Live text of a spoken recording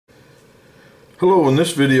Hello, in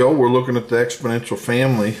this video we're looking at the exponential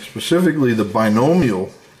family, specifically the binomial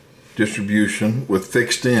distribution with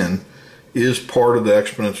fixed n is part of the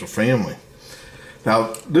exponential family.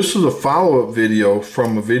 Now this is a follow-up video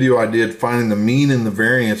from a video I did finding the mean and the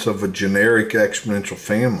variance of a generic exponential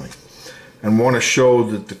family, and want to show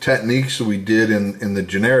that the techniques that we did in the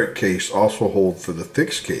generic case also hold for the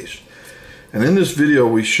fixed case. And in this video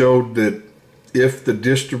we showed that if the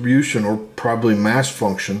distribution, or probably mass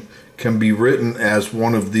function, can be written as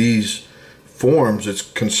one of these forms, it's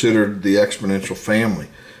considered the exponential family.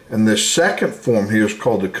 And the second form here is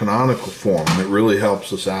called the canonical form, and it really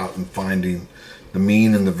helps us out in finding the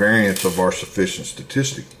mean and the variance of our sufficient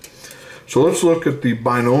statistic. So let's look at the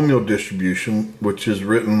binomial distribution, which is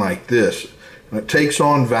written like this. And it takes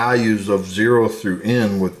on values of 0 through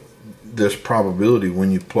n with this probability when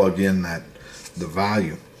you plug in the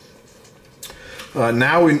value.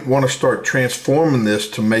 Now we want to start transforming this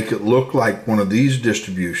to make it look like one of these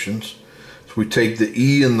distributions. So we take the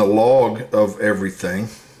e and the log of everything,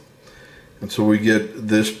 and so we get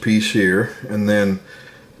this piece here, and then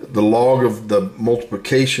the log of the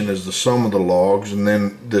multiplication is the sum of the logs, and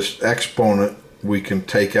then this exponent we can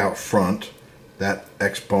take out front. That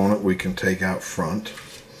exponent we can take out front.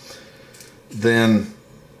 Then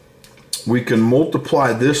we can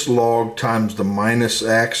multiply this log times the minus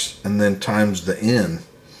x and then times the n,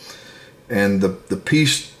 and the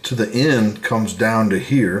piece to the n comes down to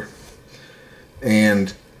here,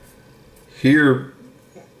 and here,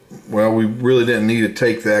 well, we really didn't need to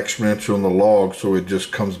take the exponential and the log, so it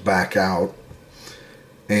just comes back out.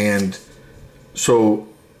 And so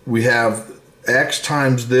we have x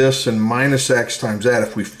times this and minus x times that.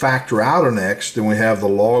 If we factor out an x, then we have the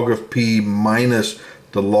log of p minus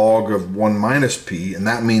the log of 1 minus p, and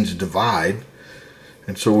that means divide,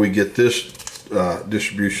 and so we get this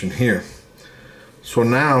distribution here. So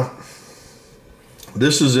now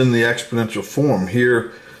this is in the exponential form.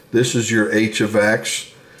 Here this is your h of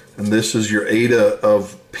x, and this is your eta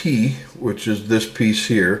of p, which is this piece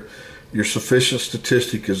here. Your sufficient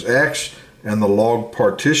statistic is x, and the log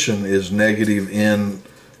partition is negative n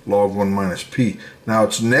log 1 minus p. Now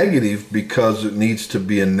it's negative because it needs to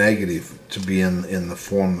be a negative to be in the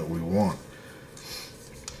form that we want.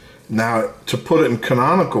 Now to put it in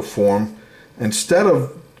canonical form, instead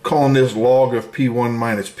of calling this log of p1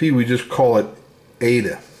 minus p, we just call it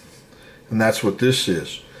eta, and that's what this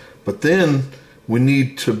is. But then we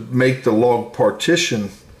need to make the log partition,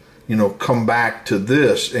 come back to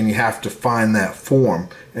this, and you have to find that form.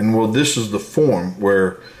 And well, this is the form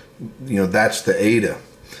where, that's the eta.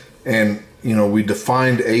 And we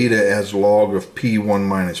defined eta as log of p1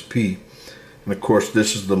 minus p, and of course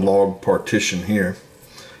this is the log partition here,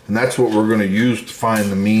 and that's what we're going to use to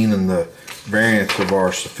find the mean and the variance of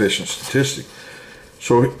our sufficient statistic.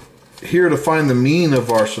 So here, to find the mean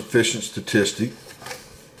of our sufficient statistic,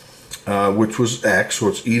 which was x, so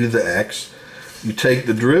it's e to the x, you take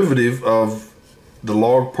the derivative of the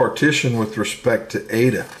log partition with respect to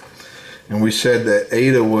eta. And we said that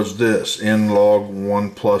eta was this, n log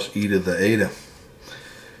 1 plus e to the eta.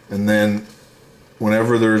 And then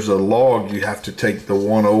whenever there's a log, you have to take the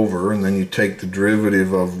 1 over, and then you take the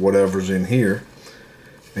derivative of whatever's in here,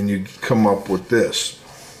 and you come up with this.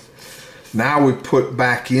 Now we put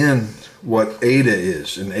back in what eta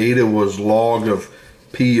is, and eta was log of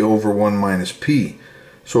p over 1 minus p.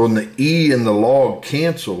 So in the e and the log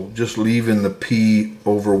cancel, just leaving the p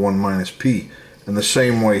over 1 minus p. And the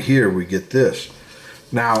same way here, we get this.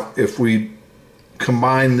 Now, if we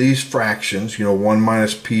combine these fractions, 1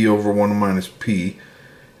 minus p over 1 minus p,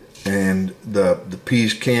 and the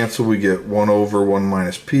p's cancel, we get 1 over 1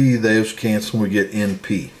 minus p. Those cancel, we get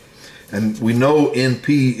np. And we know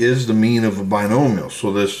np is the mean of a binomial,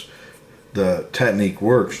 so the technique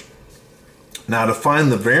works. Now, to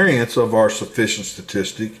find the variance of our sufficient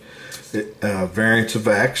statistic, variance of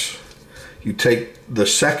x, you take the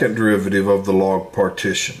second derivative of the log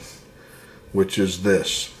partition, which is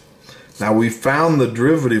this. Now we found the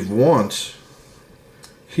derivative once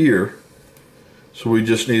here, so we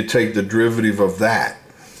just need to take the derivative of that.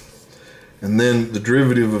 And then the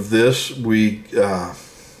derivative of this,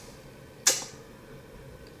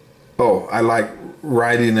 I like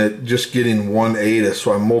writing it, just getting 1 eta,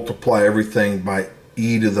 so I multiply everything by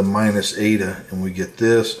e to the minus eta, and we get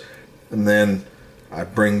this, and then I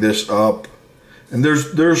bring this up. And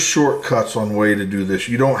there's shortcuts on way to do this.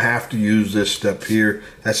 You don't have to use this step here.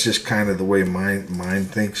 That's just kind of the way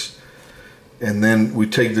mind thinks. And then we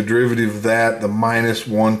take the derivative of that. The minus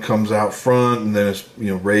 1 comes out front, and then it's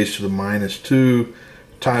raised to the minus 2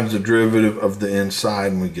 times the derivative of the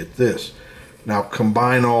inside, and we get this. Now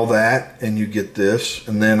combine all that and you get this,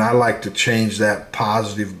 and then I like to change that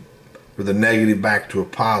positive or the negative back to a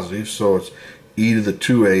positive, so it's e to the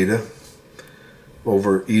 2 eta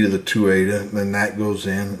over e to the 2 eta, and then that goes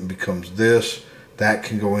in and becomes this. That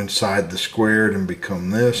can go inside the squared and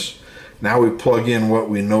become this. Now we plug in what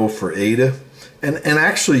we know for eta, and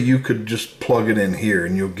actually you could just plug it in here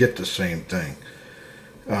and you'll get the same thing.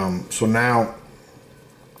 So now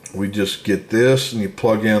we just get this, and you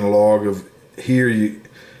plug in log of here,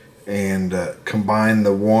 and combine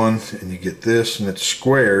the 1 and you get this, and it's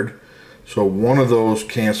squared. So one of those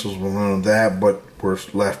cancels with one of that, but we're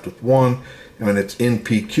left with 1, and it's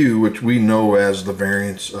NPQ, which we know as the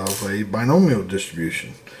variance of a binomial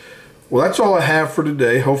distribution. Well, that's all I have for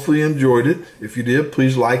today. Hopefully you enjoyed it. If you did,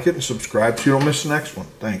 please like it and subscribe so you don't miss the next one.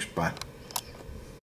 Thanks. Bye.